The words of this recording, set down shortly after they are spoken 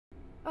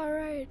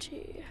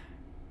Alrighty.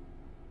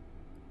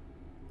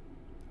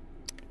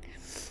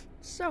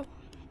 So,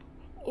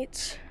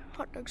 it's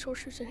hot dogs,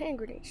 horseshoes, and hand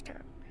grenades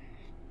time.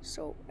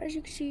 So, as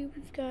you can see,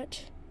 we've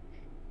got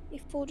a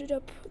folded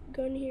up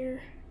gun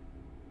here.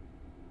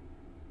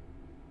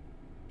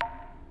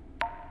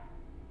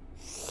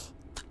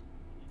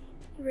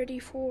 Ready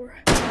for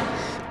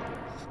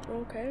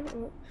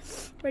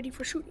ready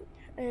for shooting.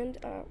 And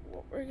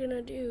what we're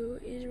gonna do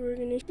is we're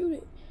gonna shoot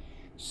it.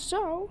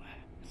 So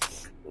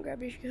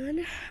grab your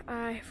gun.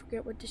 I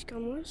forget what this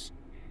gun was.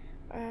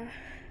 Let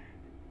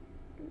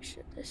me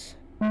set this.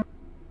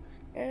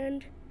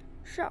 And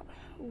so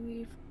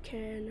we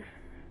can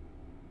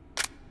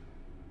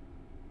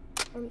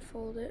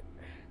unfold it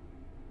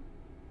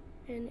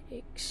and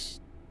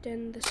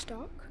extend the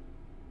stock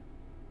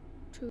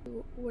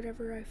to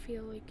whatever I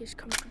feel like is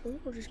comfortable.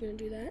 We're just gonna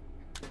do that.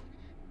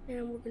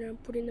 And we're gonna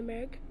put in the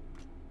mag.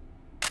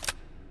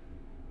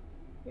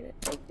 We're gonna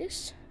take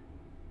this,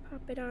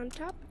 pop it on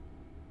top,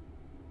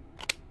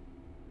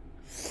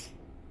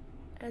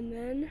 and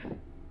then,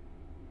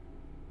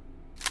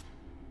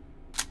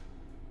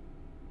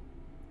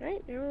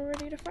 right, now we're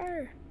ready to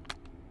fire.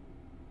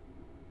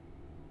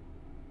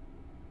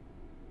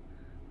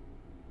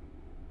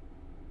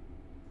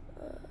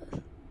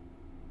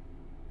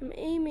 I'm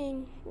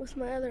aiming with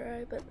my other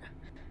eye, but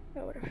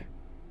no, whatever.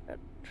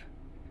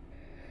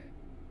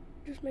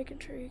 Just making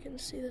sure you can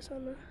see this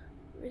on the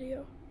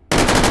video.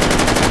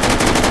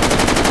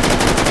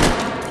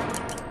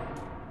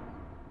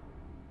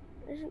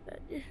 Isn't that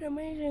just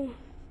amazing?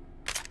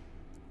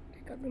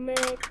 Take out the mag,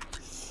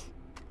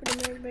 put the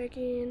mag back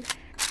in,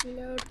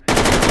 reload.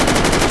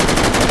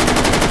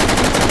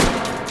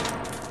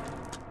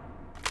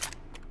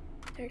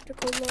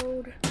 Tactical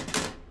mode.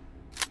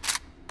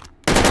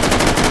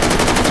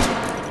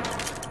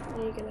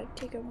 And you're gonna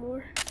take out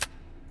more.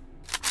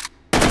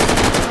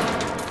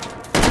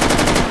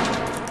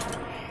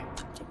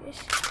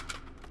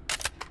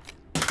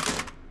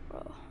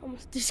 Well,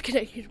 almost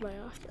disconnected my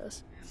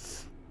Oscars.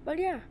 But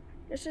yeah,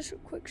 this is a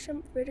quick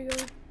simple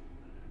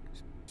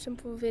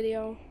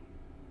video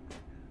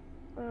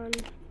on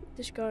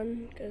this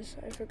gun because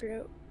I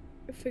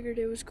figured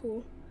it was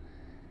cool.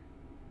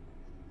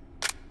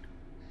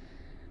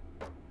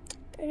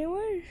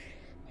 Anyway,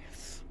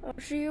 I'll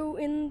see you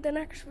in the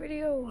next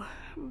video.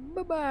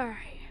 Bye bye.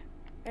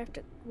 I have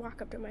to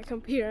walk up to my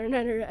computer and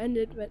enter it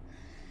ended, but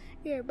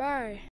yeah, bye.